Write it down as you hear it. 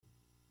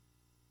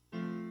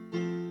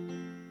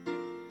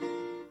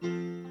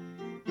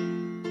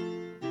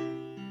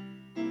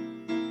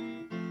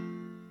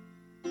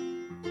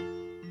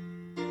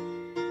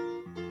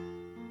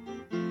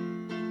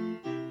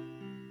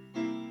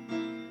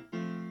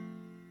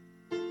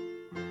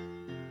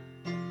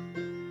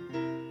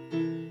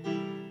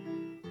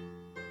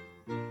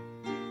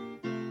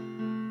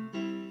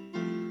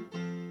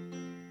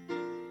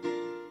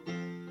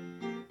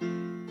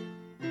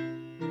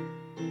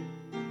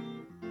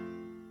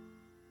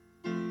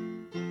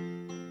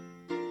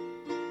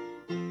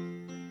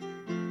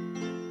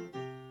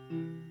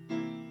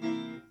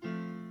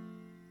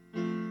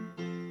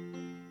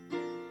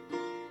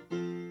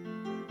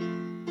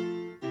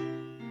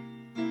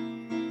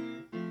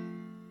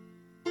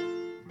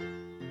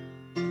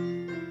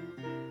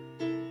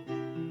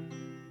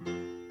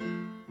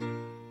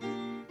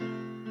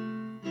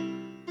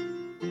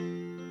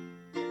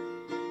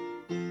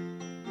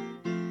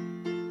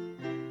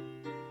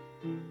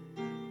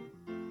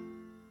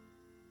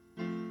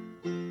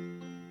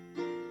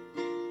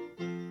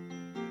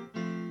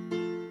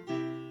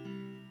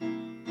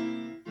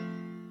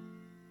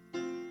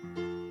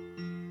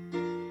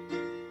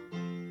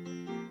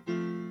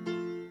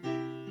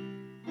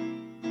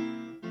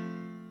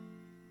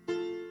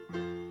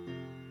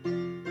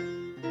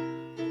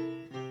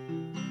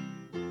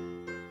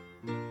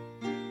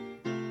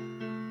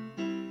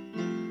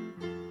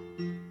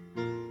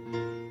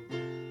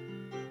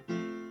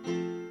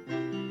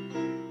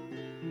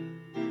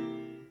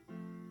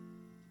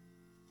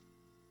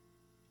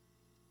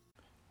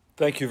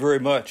Thank you very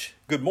much.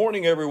 Good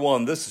morning,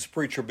 everyone. This is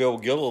Preacher Bill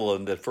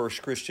Gilliland at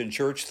First Christian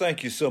Church.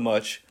 Thank you so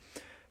much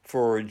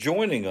for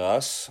joining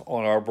us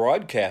on our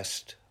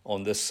broadcast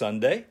on this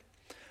Sunday,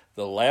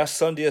 the last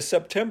Sunday of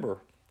September,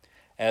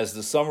 as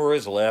the summer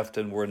has left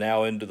and we're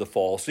now into the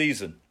fall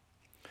season.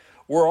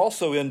 We're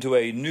also into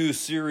a new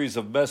series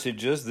of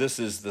messages. This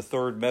is the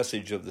third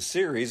message of the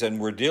series, and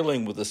we're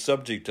dealing with the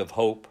subject of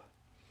hope.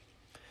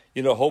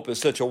 You know, hope is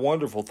such a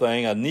wonderful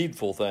thing, a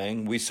needful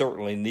thing. We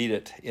certainly need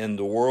it in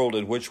the world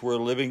in which we're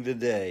living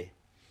today.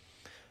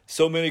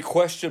 So many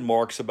question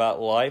marks about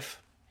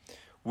life.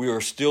 We are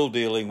still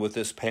dealing with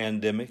this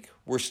pandemic.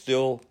 We're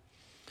still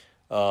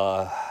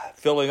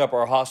filling up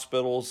our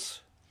hospitals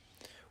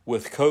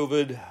with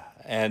COVID,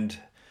 and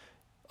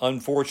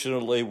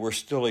unfortunately, we're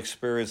still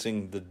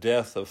experiencing the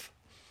death of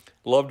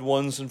loved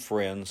ones and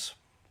friends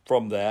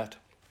from that.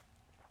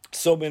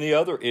 So many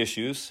other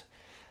issues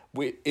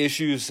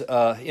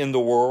in the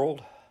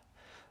world,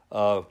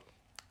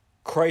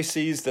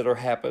 crises that are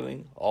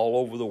happening all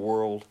over the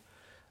world.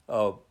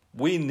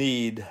 We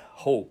need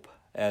hope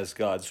as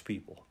God's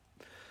people.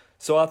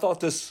 So I thought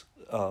this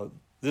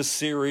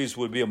series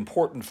would be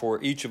important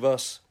for each of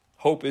us.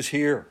 Hope is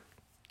here.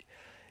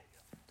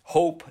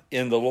 Hope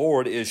in the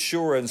Lord is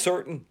sure and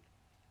certain,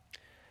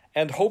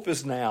 and hope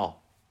is now.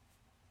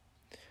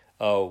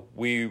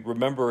 We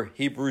remember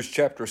Hebrews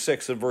chapter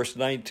 6 and verse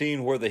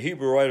 19, where the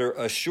Hebrew writer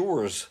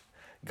assures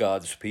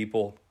God's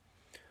people,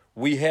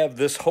 we have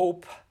this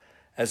hope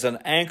as an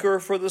anchor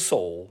for the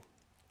soul,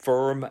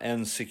 firm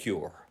and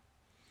secure.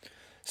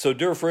 So,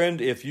 dear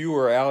friend, if you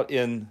are out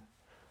in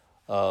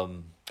a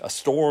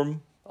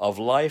storm of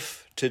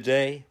life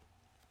today,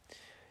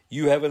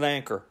 you have an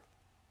anchor.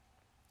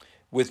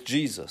 With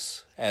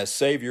Jesus as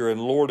Savior and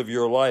Lord of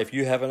your life,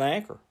 you have an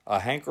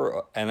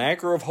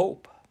anchor of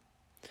hope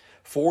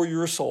for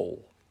your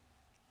soul,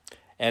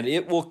 and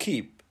it will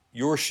keep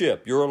your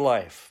ship, your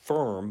life,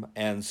 firm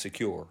and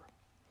secure.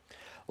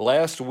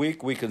 Last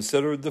week, we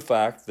considered the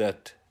fact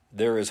that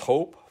there is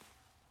hope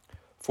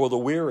for the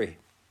weary,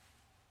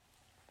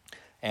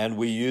 and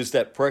we used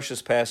that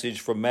precious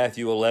passage from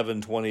Matthew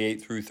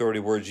 11:28 through 30,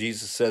 where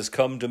Jesus says,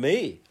 "Come to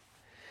me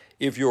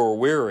if you are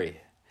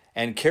weary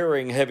and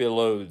carrying heavy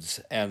loads,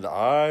 and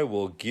I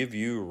will give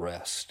you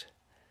rest."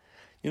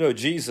 You know,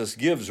 Jesus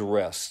gives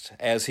rest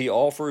as he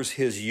offers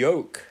his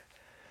yoke.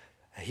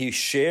 He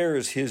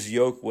shares his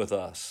yoke with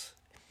us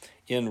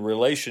in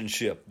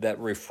relationship that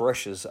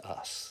refreshes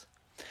us.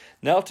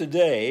 Now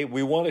today,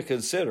 we want to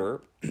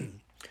consider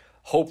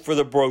hope for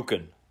the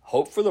broken.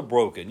 Hope for the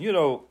broken. You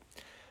know,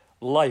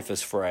 life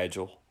is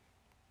fragile.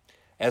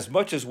 As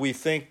much as we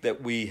think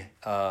that we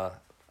are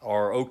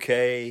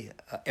okay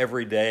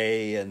every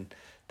day and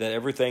that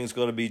everything's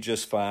going to be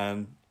just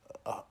fine,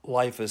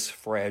 life is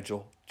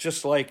fragile.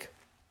 Just like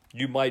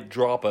you might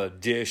drop a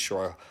dish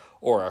or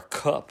a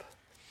cup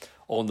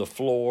on the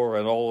floor,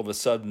 and all of a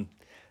sudden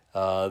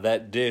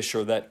that dish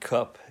or that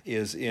cup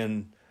is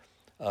in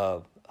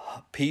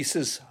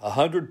pieces,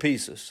 100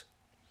 pieces.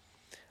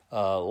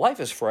 Life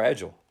is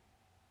fragile.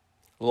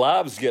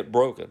 Lives get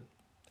broken,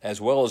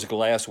 as well as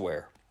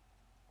glassware.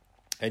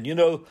 And you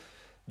know,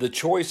 the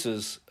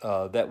choices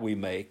that we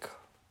make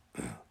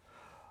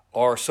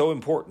are so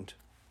important.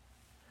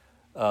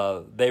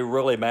 They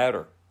really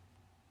matter.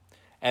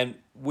 And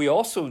we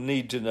also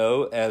need to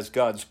know, as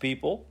God's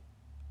people,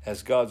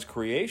 as God's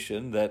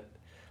creation, that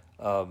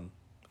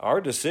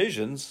our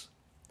decisions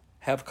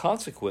have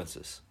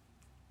consequences.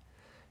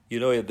 You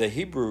know, the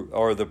Hebrew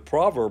or the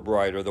proverb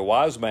writer, the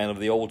wise man of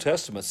the Old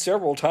Testament,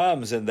 several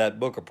times in that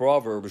book of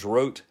Proverbs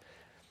wrote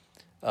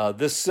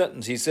this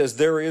sentence. He says,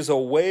 "There is a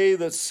way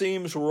that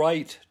seems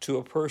right to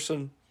a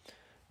person,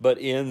 but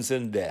ends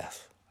in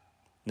death."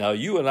 Now,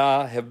 you and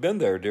I have been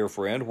there, dear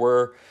friend,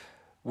 where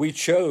we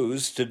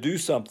chose to do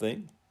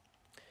something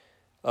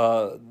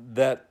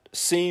that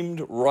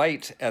seemed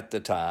right at the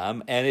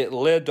time, and it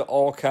led to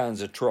all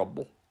kinds of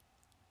trouble.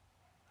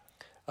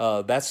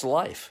 That's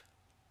life.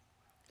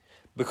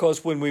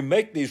 Because when we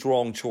make these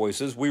wrong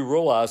choices, we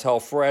realize how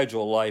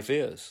fragile life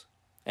is.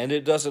 And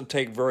it doesn't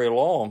take very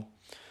long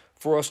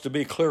for us to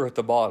be clear at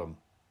the bottom.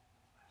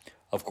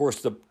 Of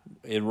course,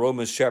 in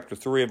Romans chapter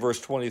 3 and verse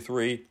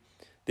 23,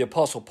 the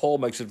Apostle Paul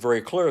makes it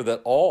very clear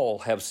that all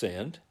have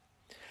sinned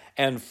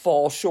and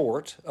fall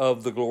short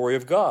of the glory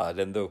of God.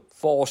 And the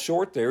fall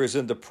short there is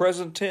in the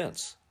present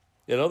tense.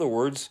 In other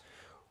words,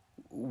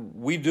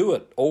 we do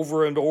it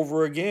over and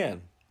over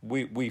again.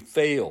 We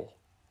fail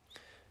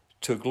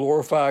to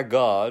glorify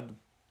God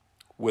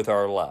with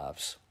our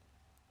lives.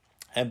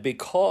 And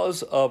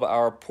because of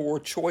our poor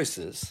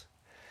choices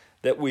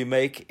that we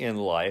make in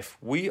life,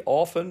 we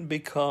often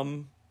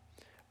become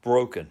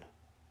broken.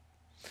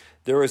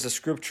 There is a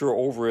scripture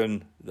over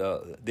in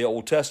the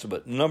Old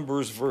Testament,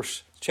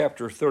 Numbers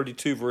chapter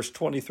 32, verse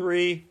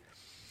 23,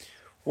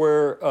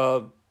 where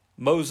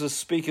Moses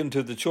speaking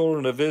to the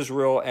children of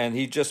Israel, and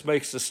he just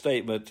makes the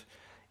statement,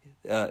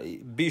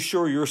 be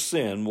sure your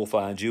sin will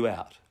find you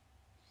out.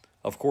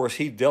 Of course,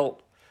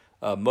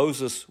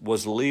 Moses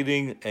was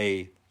leading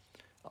a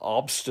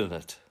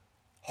obstinate,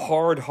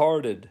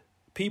 hard-hearted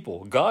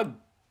people. God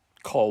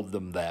called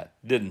them that,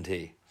 didn't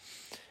he?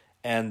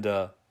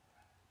 And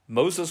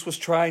Moses was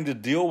trying to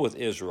deal with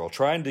Israel,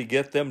 trying to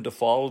get them to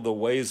follow the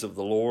ways of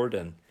the Lord,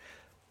 and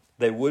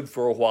they would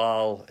for a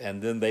while,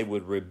 and then they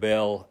would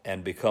rebel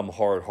and become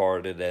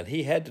hard-hearted. And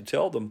he had to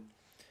tell them,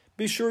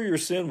 be sure your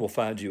sin will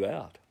find you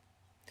out.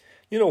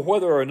 You know,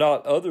 whether or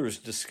not others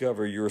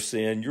discover your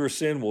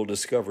sin will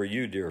discover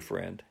you, dear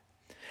friend.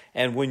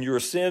 And when your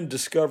sin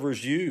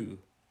discovers you,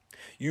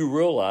 you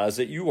realize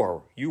that you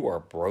are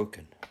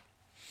broken.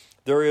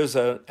 There is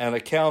an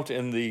account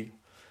in the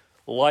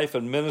life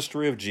and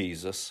ministry of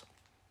Jesus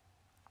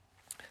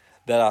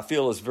that I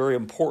feel is very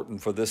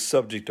important for this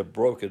subject of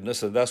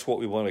brokenness, and that's what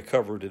we want to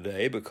cover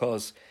today,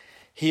 because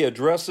he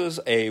addresses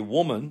a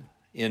woman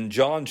in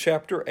John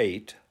chapter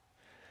 8.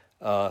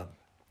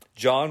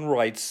 John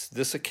writes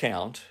this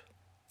account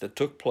that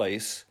took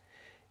place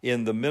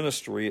in the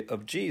ministry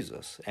of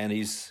Jesus, and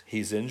he's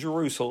in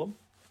Jerusalem,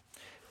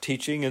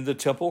 teaching in the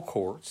temple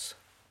courts,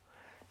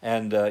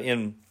 and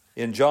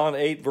in John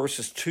 8,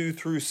 verses 2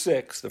 through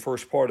 6, the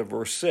first part of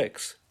verse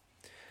 6,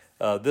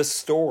 this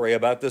story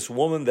about this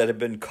woman that had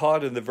been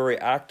caught in the very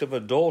act of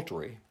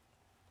adultery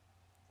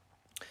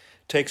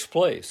takes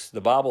place.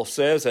 The Bible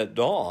says at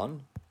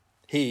dawn,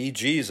 he,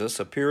 Jesus,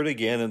 appeared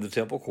again in the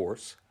temple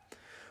courts,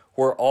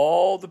 where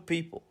all the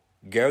people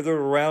gathered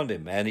around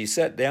him, and he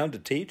sat down to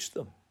teach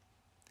them.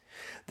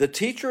 The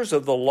teachers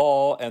of the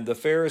law and the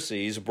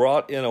Pharisees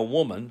brought in a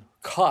woman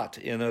caught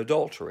in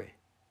adultery.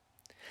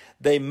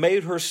 They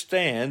made her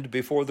stand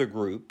before the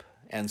group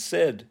and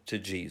said to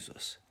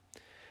Jesus,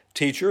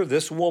 Teacher,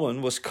 this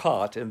woman was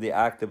caught in the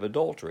act of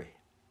adultery.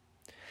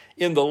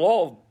 In the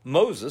law,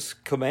 Moses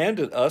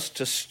commanded us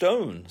to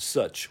stone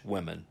such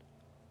women.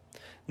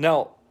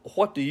 Now,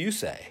 what do you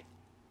say?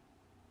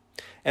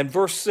 And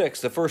verse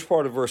 6, the first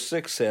part of verse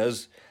 6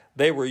 says,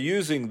 they were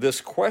using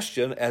this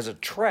question as a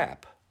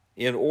trap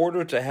in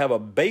order to have a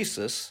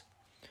basis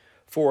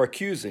for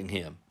accusing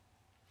him.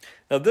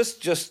 Now, this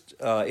just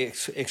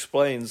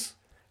explains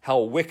how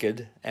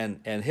wicked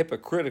and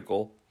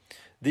hypocritical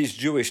these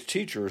Jewish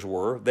teachers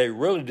were. They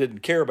really didn't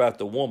care about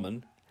the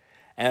woman,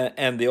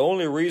 and the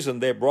only reason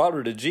they brought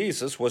her to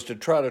Jesus was to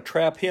try to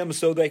trap him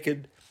so they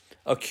could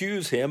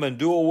accuse him and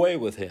do away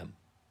with him.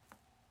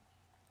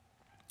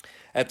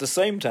 At the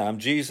same time,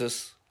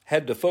 Jesus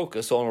had to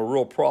focus on a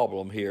real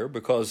problem here,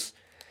 because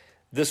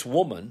this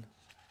woman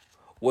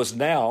was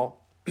now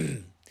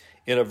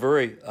in a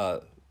very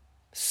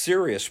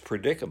serious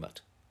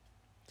predicament.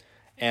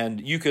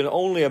 And you can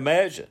only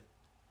imagine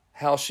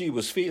how she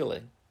was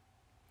feeling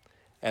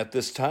at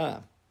this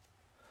time.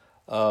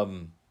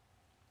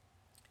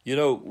 You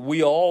know,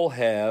 we all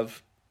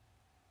have,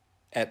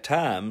 at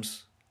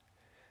times,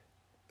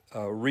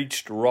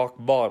 reached rock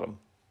bottom.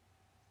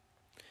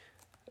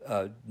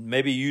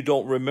 Maybe you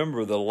don't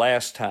remember the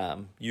last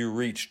time you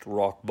reached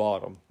rock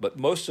bottom, but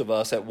most of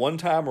us, at one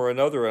time or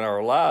another in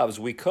our lives,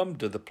 we come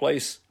to the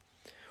place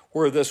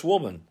where this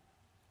woman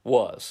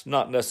was.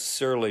 Not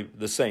necessarily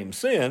the same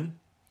sin,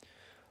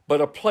 but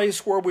a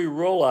place where we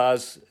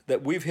realize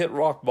that we've hit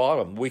rock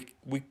bottom.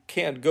 We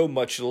can't go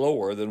much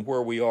lower than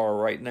where we are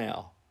right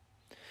now.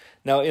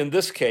 Now, in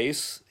this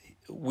case,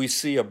 we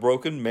see a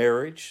broken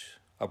marriage,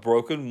 a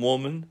broken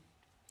woman,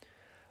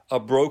 a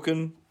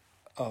broken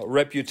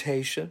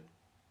reputation.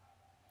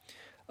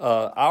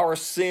 Our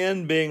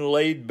sin being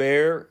laid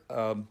bare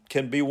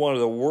can be one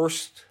of the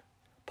worst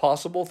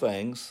possible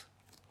things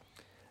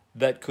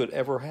that could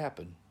ever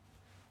happen.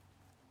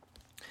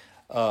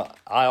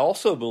 I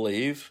also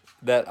believe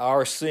that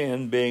our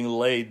sin being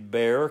laid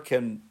bare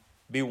can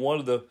be one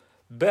of the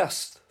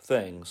best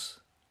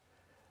things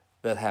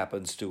that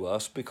happens to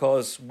us,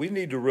 because we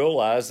need to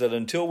realize that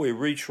until we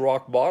reach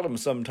rock bottom,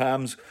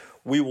 sometimes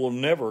we will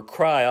never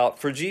cry out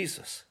for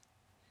Jesus.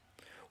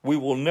 We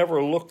will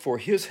never look for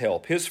his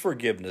help, his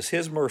forgiveness,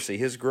 his mercy,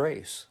 his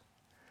grace.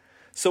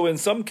 So in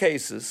some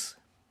cases,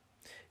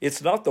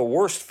 it's not the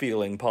worst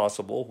feeling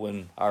possible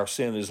when our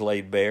sin is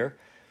laid bare.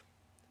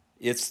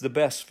 It's the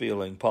best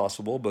feeling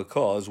possible,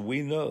 because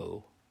we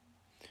know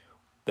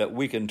that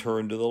we can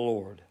turn to the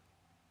Lord.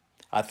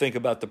 I think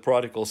about the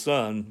prodigal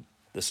son,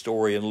 the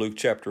story in Luke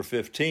chapter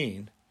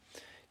 15.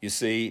 You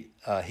see,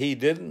 he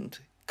didn't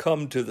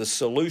come to the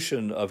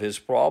solution of his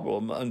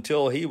problem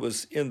until he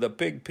was in the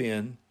pig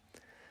pen,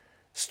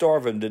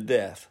 starving to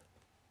death.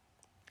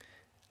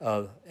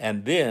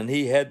 And then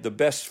he had the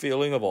best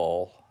feeling of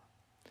all,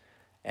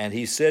 and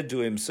he said to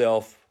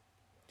himself,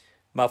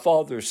 my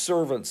father's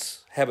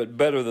servants have it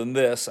better than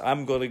this.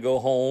 I'm going to go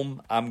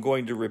home. I'm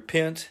going to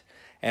repent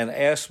and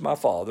ask my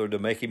father to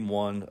make him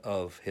one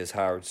of his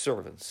hired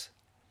servants.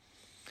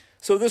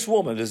 So this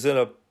woman is in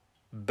a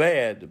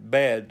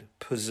bad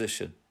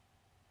position.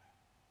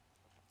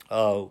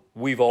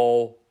 We've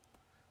all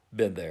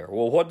been there.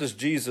 Well, what does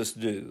Jesus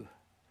do?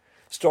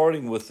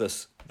 Starting with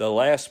the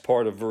last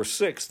part of verse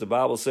 6, the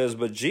Bible says,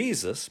 but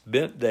Jesus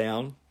bent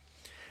down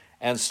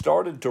and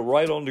started to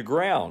write on the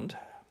ground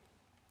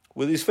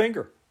with his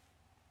finger.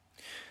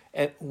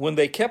 And when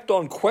they kept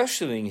on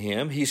questioning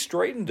him, he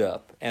straightened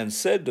up and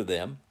said to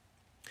them,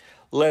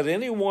 Let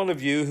any one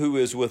of you who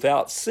is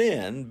without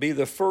sin be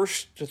the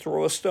first to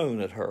throw a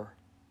stone at her."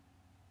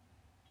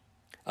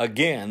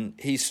 Again,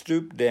 he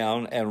stooped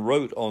down and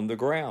wrote on the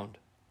ground.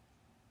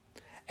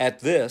 At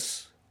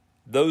this,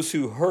 those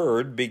who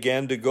heard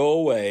began to go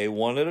away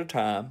one at a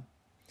time,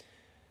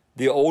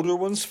 the older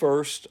ones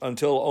first,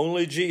 until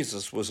only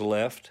Jesus was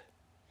left,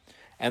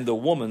 and the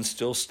woman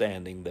still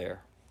standing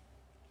there.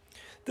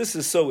 This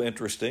is so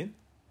interesting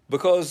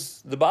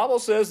because the Bible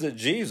says that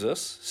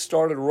Jesus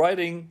started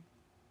writing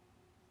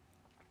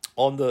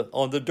on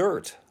the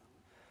dirt,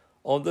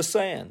 on the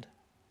sand.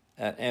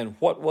 And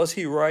what was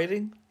he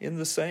writing in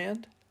the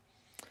sand?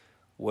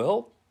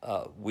 Well,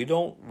 we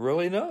don't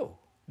really know,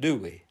 do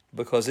we?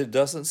 Because it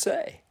doesn't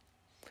say.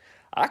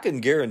 I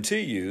can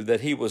guarantee you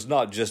that he was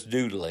not just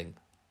doodling.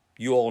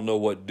 You all know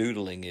what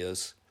doodling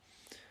is.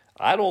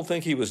 I don't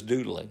think he was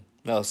doodling.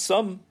 Now,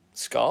 some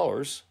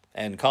scholars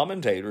and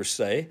commentators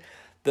say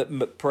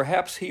that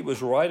perhaps he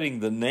was writing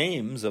the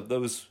names of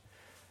those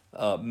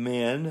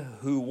men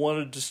who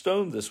wanted to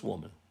stone this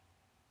woman.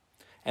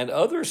 And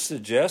others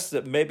suggest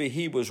that maybe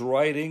he was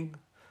writing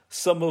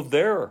some of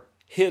their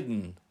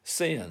hidden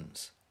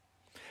sins.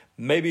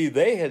 Maybe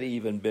they had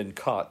even been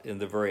caught in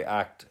the very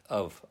act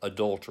of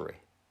adultery.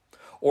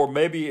 Or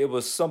maybe it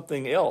was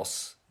something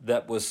else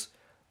that was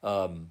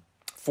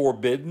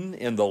forbidden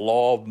in the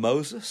law of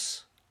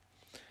Moses.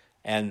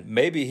 And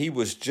maybe he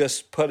was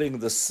just putting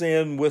the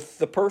sin with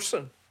the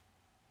person.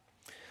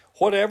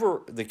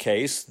 Whatever the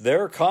case,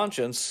 their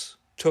conscience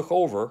took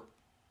over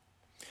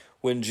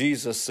when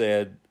Jesus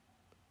said,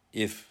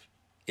 "If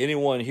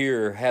anyone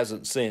here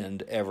hasn't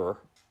sinned ever,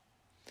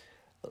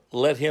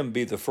 let him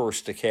be the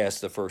first to cast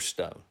the first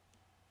stone."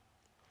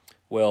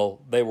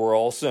 Well, they were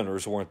all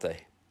sinners, weren't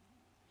they?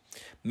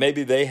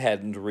 Maybe they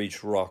hadn't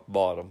reached rock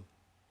bottom.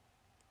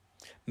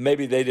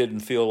 Maybe they didn't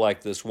feel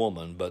like this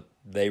woman, but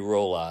they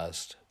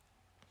realized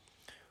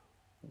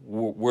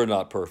we're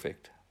not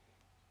perfect.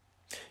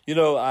 You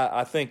know,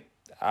 I think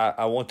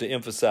I want to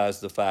emphasize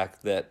the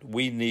fact that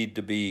we need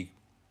to be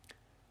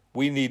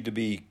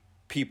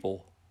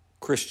people,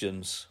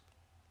 Christians,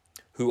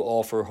 who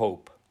offer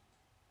hope.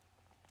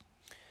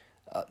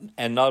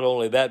 And not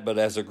only that, but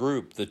as a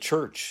group, the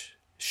church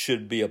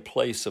should be a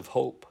place of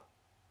hope.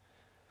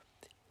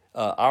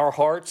 Our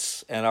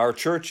hearts and our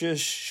churches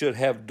should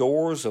have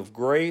doors of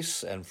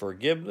grace and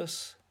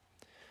forgiveness,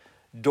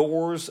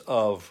 doors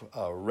of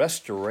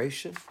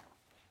restoration.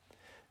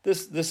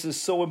 This is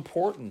so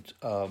important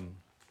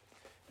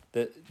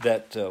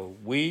that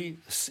we,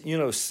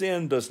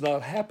 sin does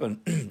not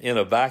happen in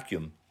a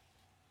vacuum.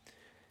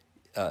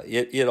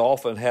 It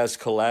often has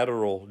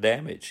collateral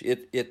damage.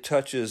 It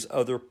touches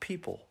other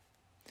people.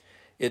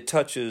 It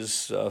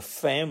touches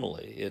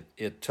family.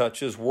 It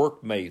touches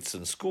workmates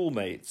and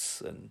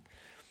schoolmates, and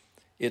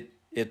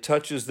it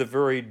touches the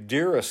very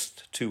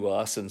dearest to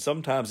us. And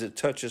sometimes it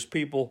touches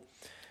people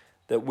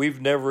that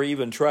we've never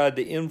even tried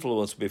to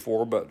influence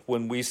before. But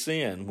when we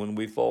sin, when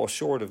we fall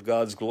short of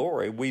God's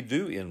glory, we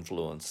do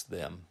influence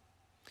them.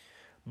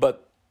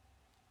 But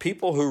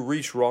people who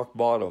reach rock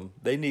bottom,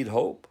 they need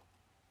hope.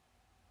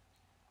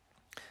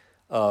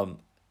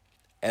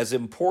 As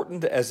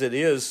important as it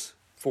is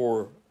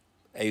for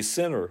a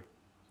sinner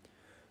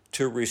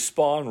to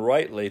respond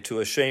rightly to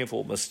a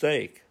shameful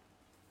mistake,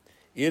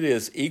 it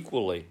is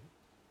equally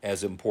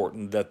as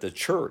important that the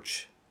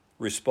church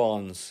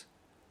responds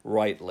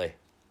rightly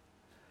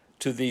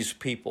to these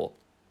people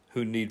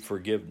who need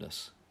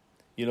forgiveness.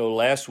 You know,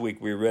 last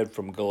week we read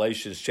from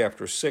Galatians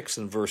chapter 6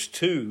 and verse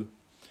 2,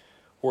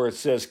 where it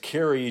says,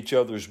 "Carry each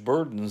other's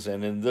burdens,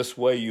 and in this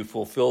way you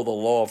fulfill the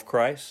law of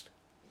Christ."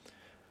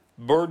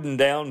 Burdened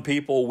down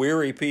people,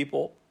 weary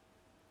people,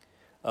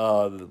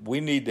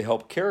 we need to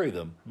help carry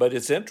them. But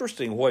it's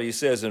interesting what he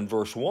says in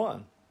verse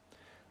 1.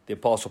 The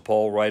Apostle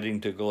Paul,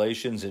 writing to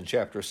Galatians in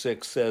chapter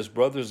 6, says,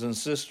 "Brothers and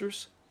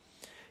sisters,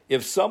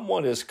 if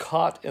someone is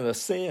caught in a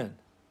sin,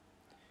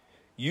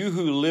 you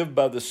who live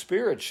by the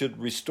Spirit should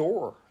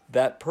restore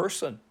that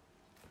person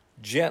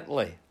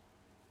gently."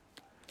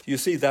 You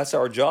see, that's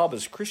our job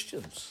as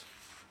Christians.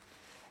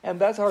 And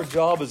that's our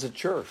job as a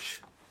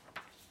church.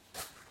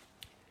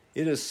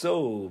 It is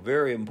so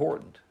very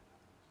important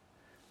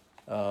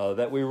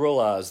that we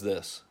realize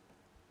this.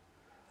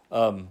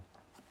 The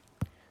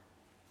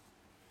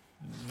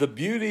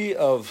beauty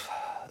of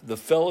the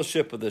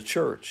fellowship of the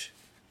church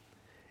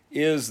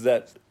is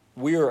that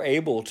we are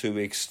able to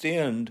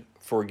extend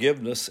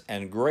forgiveness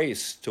and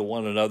grace to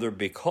one another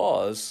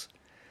because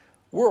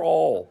we're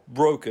all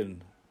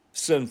broken,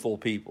 sinful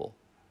people.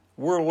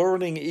 We're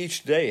learning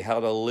each day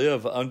how to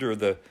live under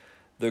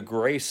the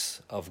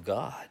grace of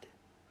God.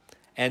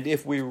 And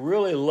if we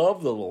really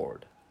love the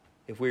Lord,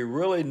 if we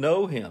really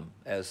know him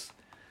as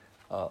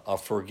a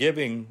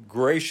forgiving,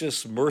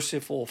 gracious,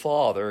 merciful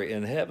Father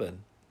in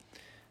heaven,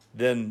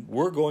 then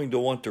we're going to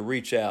want to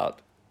reach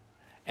out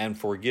and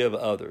forgive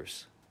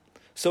others.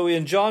 So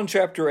in John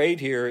chapter 8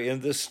 here,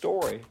 in this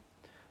story,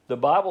 the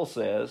Bible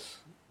says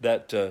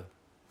that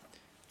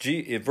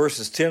in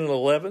verses 10 and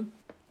 11,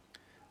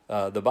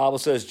 the Bible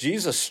says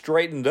Jesus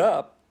straightened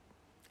up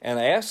and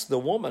asked the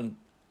woman,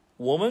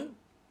 Woman,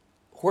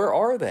 where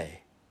are they?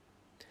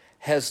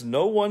 Has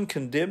no one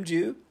condemned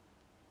you?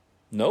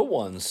 No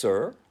one,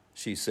 sir,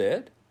 she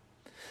said.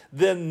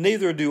 Then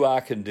neither do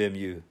I condemn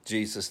you,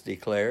 Jesus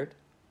declared.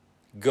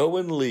 Go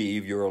and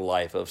leave your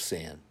life of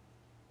sin.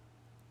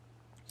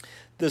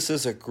 This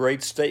is a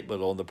great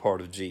statement on the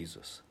part of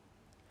Jesus.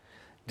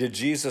 Did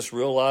Jesus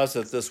realize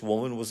that this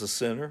woman was a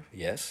sinner?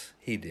 Yes,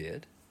 he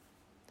did.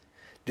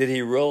 Did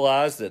he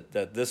realize that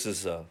this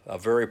is a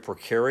very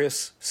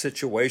precarious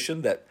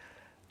situation that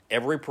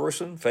every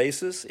person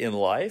faces in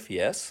life?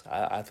 Yes,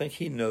 I think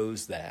he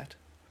knows that.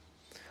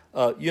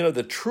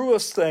 The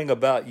truest thing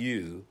about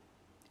you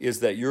is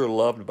that you're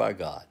loved by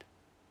God.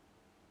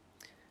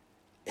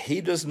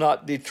 He does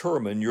not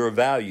determine your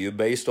value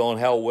based on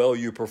how well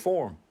you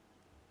perform.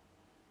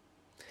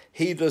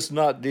 He does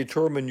not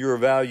determine your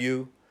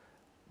value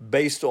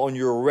based on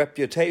your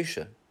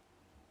reputation.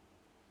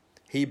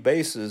 He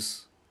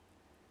bases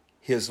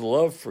his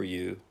love for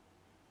you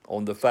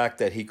on the fact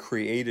that he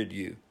created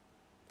you.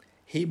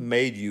 He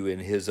made you in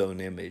his own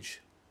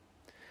image.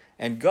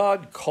 And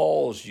God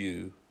calls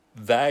you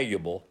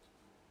valuable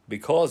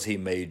because he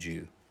made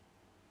you.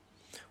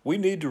 We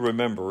need to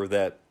remember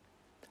that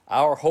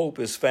our hope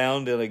is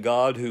found in a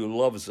God who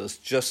loves us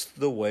just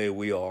the way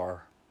we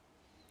are.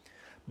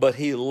 But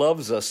he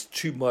loves us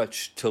too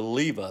much to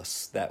leave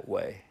us that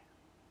way.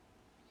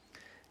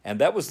 And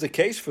that was the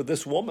case for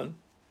this woman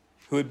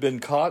who had been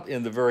caught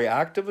in the very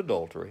act of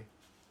adultery.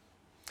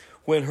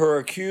 When her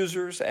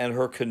accusers and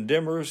her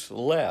condemners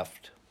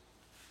left,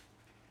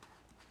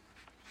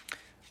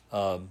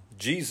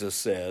 Jesus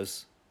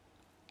says,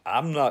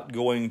 I'm not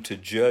going to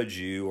judge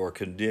you or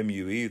condemn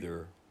you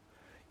either.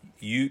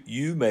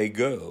 You may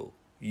go.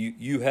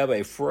 You have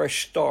a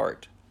fresh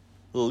start.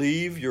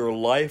 Leave your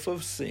life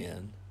of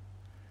sin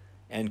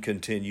and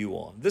continue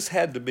on. This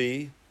had to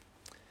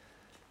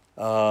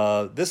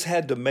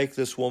make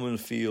this woman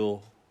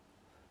feel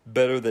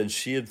better than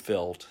she had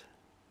felt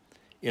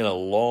in a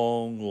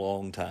long,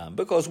 long time.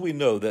 Because we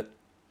know that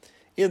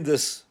in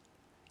this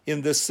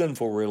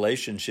sinful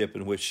relationship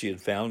in which she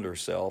had found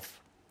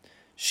herself,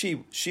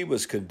 she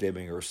was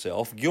condemning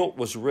herself. Guilt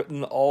was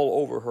written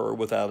all over her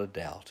without a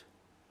doubt.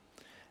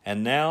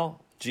 And now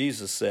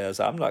Jesus says,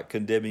 I'm not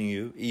condemning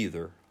you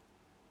either.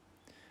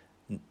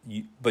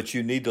 But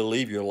you need to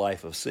leave your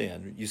life of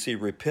sin. You see,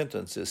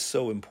 repentance is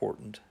so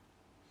important.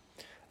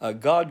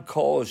 God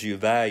calls you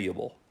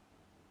valuable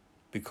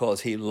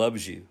because he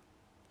loves you,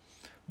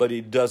 but he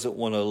doesn't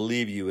want to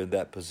leave you in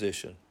that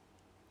position.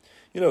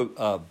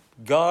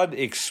 God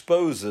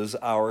exposes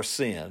our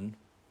sin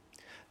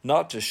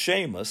not to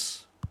shame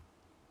us,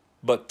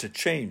 but to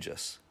change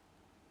us.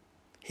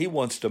 He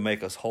wants to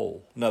make us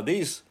whole. Now,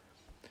 these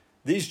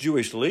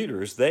Jewish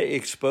leaders, they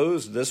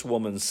exposed this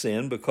woman's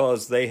sin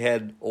because they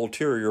had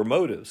ulterior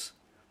motives.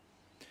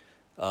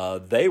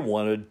 They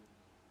wanted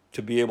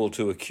to be able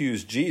to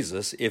accuse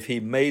Jesus if he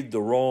made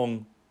the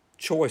wrong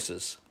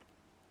choices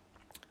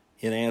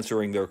in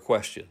answering their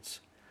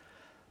questions.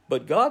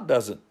 But God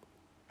doesn't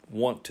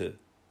want to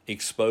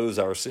expose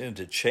our sin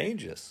to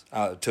change us,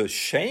 to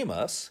shame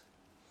us.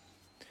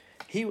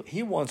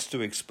 He wants to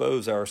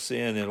expose our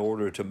sin in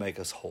order to make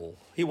us whole.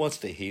 He wants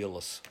to heal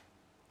us.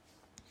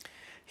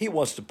 He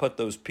wants to put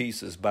those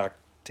pieces back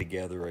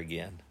together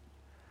again.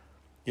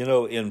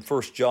 In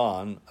 1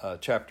 John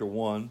chapter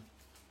 1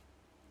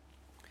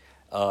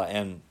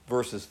 and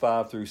verses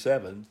 5 through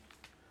 7,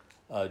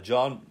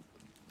 John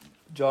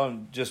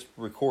just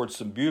records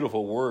some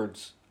beautiful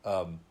words,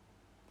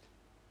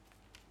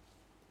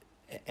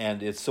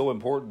 and it's so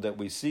important that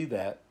we see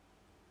that.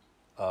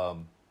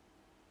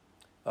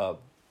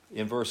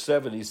 In verse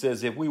 7, he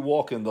says, if we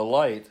walk in the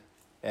light,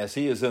 as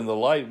he is in the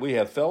light, we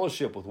have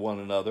fellowship with one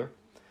another,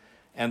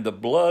 and the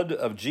blood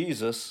of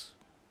Jesus,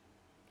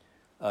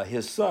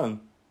 his son,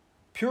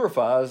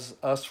 purifies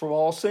us from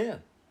all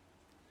sin.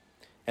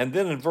 And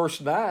then in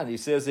verse 9, he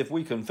says, if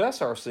we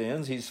confess our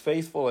sins, he's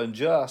faithful and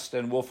just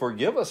and will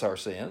forgive us our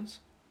sins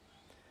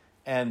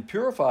and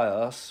purify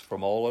us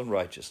from all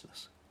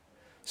unrighteousness.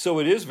 So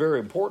it is very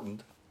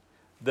important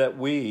that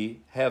we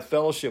have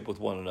fellowship with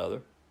one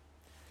another.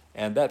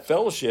 And that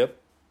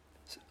fellowship,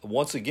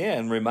 once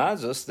again,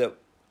 reminds us that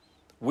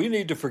we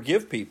need to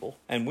forgive people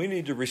and we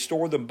need to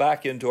restore them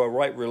back into a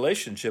right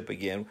relationship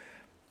again.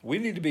 We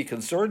need to be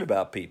concerned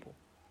about people.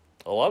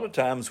 A lot of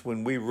times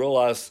when we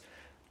realize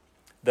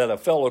that a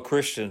fellow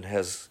Christian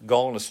has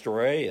gone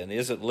astray and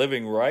isn't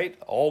living right,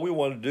 all we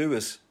want to do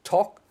is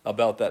talk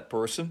about that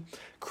person,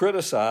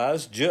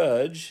 criticize,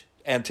 judge,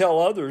 and tell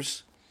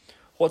others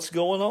what's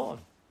going on.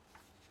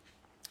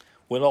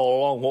 When all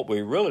along what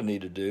we really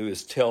need to do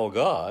is tell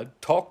God,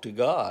 talk to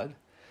God,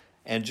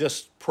 and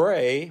just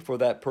pray for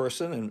that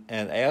person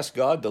and ask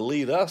God to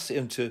lead us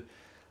into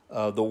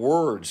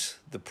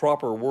the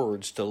proper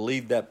words to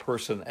lead that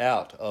person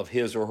out of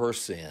his or her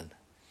sin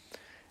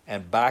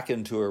and back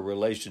into a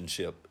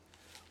relationship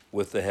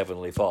with the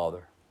Heavenly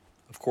Father.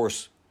 Of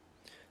course,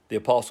 the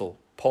Apostle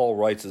Paul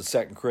writes in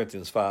 2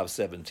 Corinthians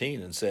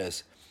 5:17 and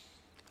says,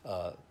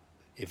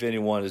 if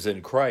anyone is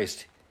in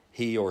Christ,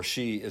 he or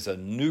she is a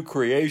new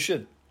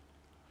creation.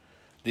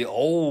 The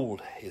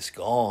old is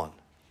gone.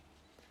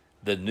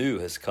 The new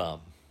has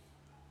come.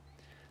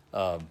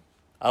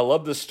 I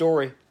love this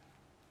story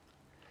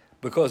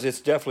because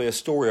it's definitely a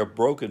story of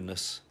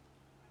brokenness,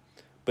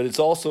 but it's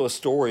also a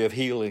story of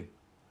healing,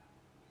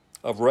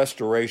 of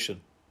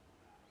restoration.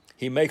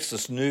 He makes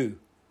us new.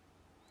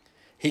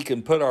 He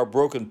can put our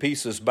broken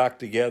pieces back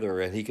together,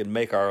 and he can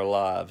make our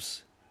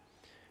lives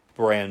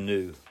brand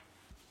new.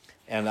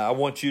 And I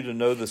want you to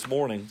know this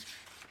morning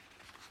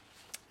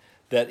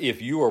that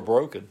if you are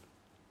broken,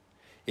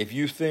 if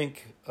you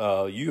think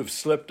you have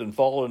slipped and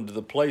fallen to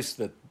the place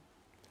that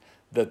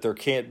there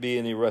can't be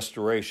any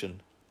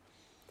restoration,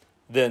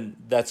 then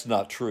that's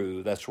not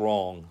true. That's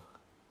wrong.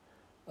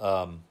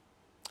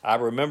 I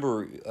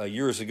remember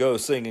years ago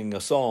singing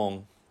a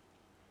song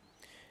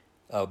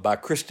by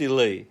Christy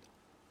Lee,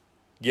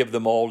 "Give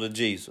Them All to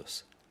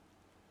Jesus."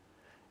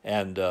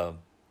 And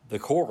the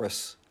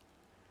chorus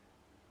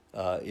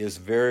is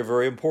very,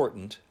 very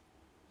important,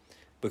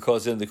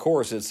 because in the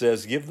chorus it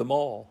says, give them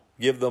all,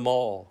 give them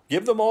all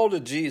to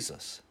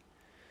Jesus.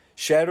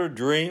 Shattered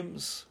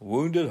dreams,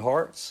 wounded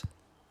hearts,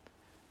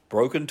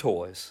 broken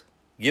toys,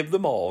 give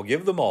them all,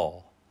 give them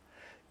all.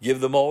 Give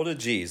them all to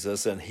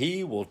Jesus, and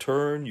he will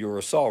turn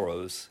your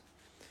sorrows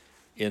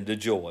into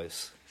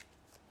joys.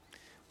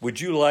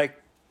 Would you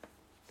like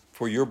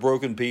for your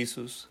broken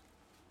pieces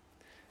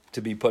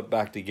to be put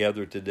back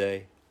together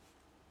today?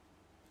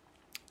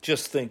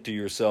 Just think to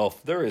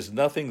yourself, there is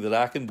nothing that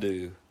I can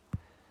do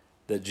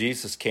that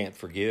Jesus can't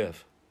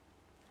forgive.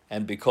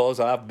 And because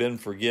I've been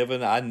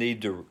forgiven, I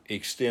need to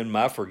extend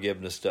my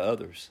forgiveness to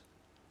others.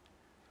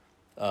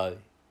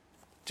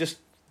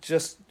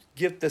 Just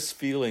get this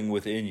feeling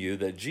within you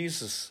that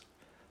Jesus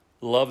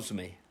loves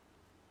me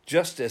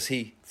just as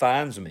he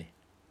finds me.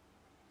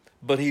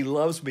 But he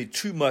loves me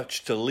too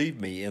much to leave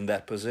me in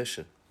that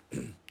position.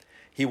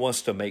 He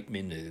wants to make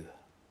me new.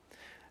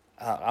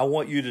 I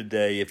want you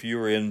today, if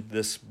you're in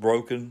this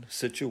broken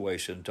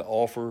situation, to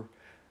offer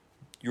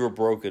your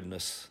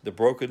brokenness, the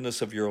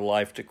brokenness of your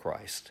life, to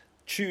Christ.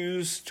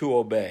 Choose to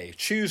obey.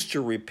 Choose to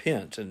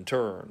repent and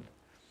turn.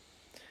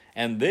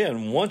 And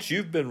then, once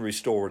you've been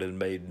restored and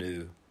made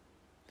new,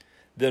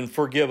 then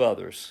forgive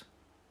others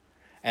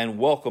and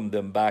welcome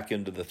them back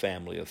into the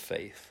family of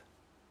faith.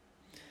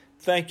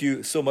 Thank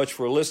you so much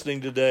for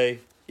listening today.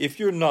 If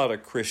you're not a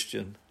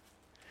Christian,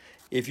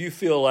 if you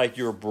feel like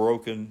you're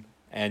broken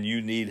and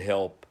you need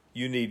help,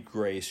 you need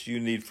grace, you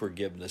need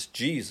forgiveness,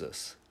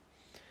 Jesus,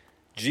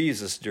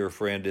 dear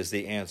friend, is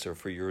the answer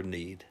for your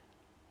need.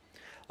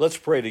 Let's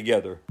pray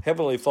together.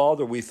 Heavenly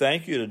Father, we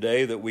thank you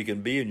today that we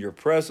can be in your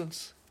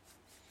presence.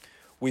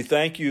 We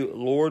thank you,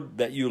 Lord,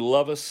 that you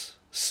love us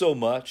so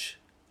much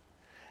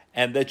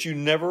and that you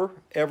never,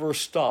 ever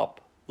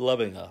stop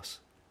loving us.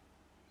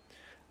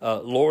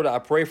 Lord, I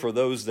pray for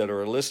those that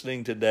are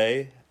listening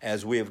today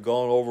as we have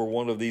gone over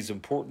one of these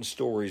important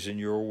stories in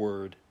your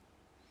word.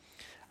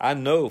 I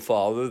know,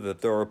 Father,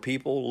 that there are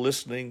people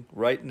listening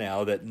right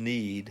now that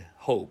need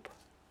hope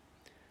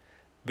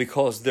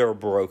because they're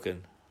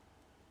broken.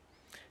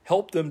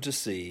 Help them to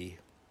see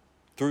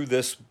through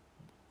this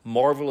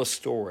marvelous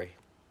story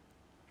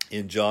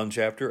in John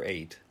chapter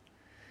 8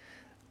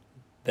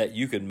 that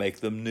you can make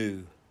them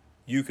new.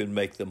 You can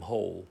make them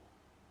whole.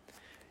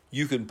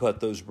 You can put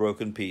those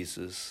broken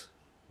pieces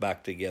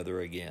back together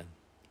again.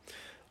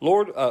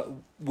 Lord,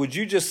 would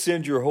you just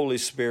send your Holy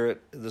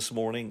Spirit this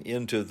morning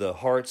into the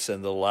hearts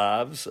and the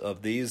lives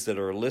of these that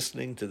are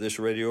listening to this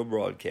radio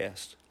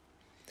broadcast?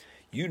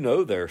 You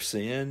know their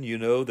sin. You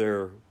know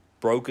their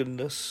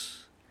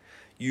brokenness.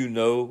 You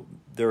know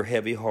their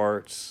heavy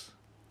hearts.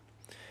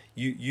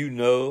 You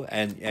know,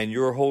 and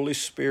your Holy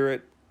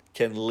Spirit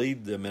can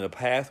lead them in a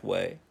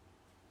pathway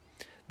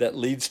that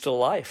leads to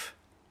life.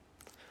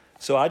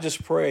 So I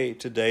just pray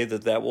today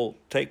that will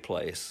take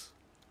place.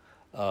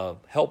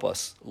 Help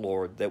us,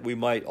 Lord, that we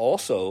might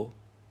also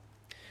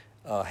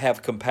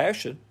have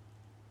compassion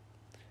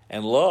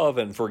and love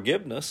and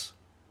forgiveness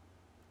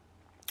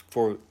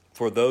for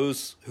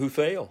those who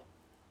fail.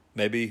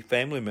 Maybe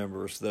family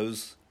members,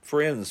 those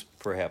friends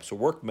perhaps, or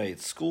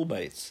workmates,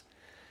 schoolmates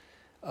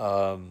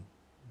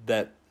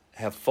that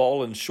have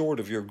fallen short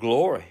of your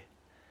glory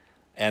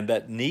and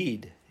that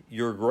need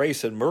your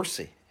grace and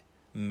mercy.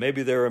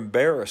 Maybe they're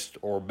embarrassed,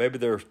 or maybe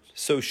they're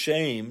so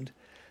shamed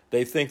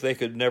they think they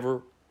could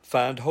never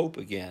find hope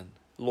again.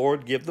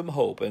 Lord, give them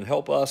hope and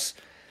help us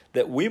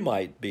that we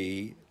might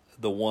be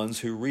the ones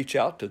who reach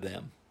out to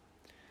them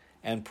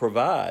and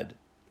provide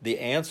the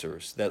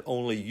answers that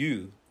only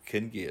you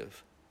can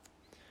give.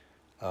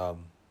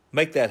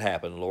 Make that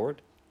happen,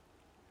 Lord.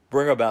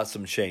 Bring about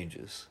some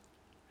changes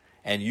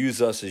and use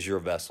us as your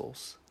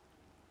vessels.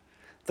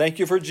 Thank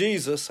you for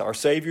Jesus, our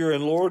Savior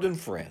and Lord and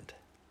friend.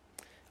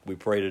 We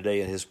pray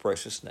today in his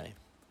precious name.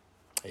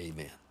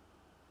 Amen.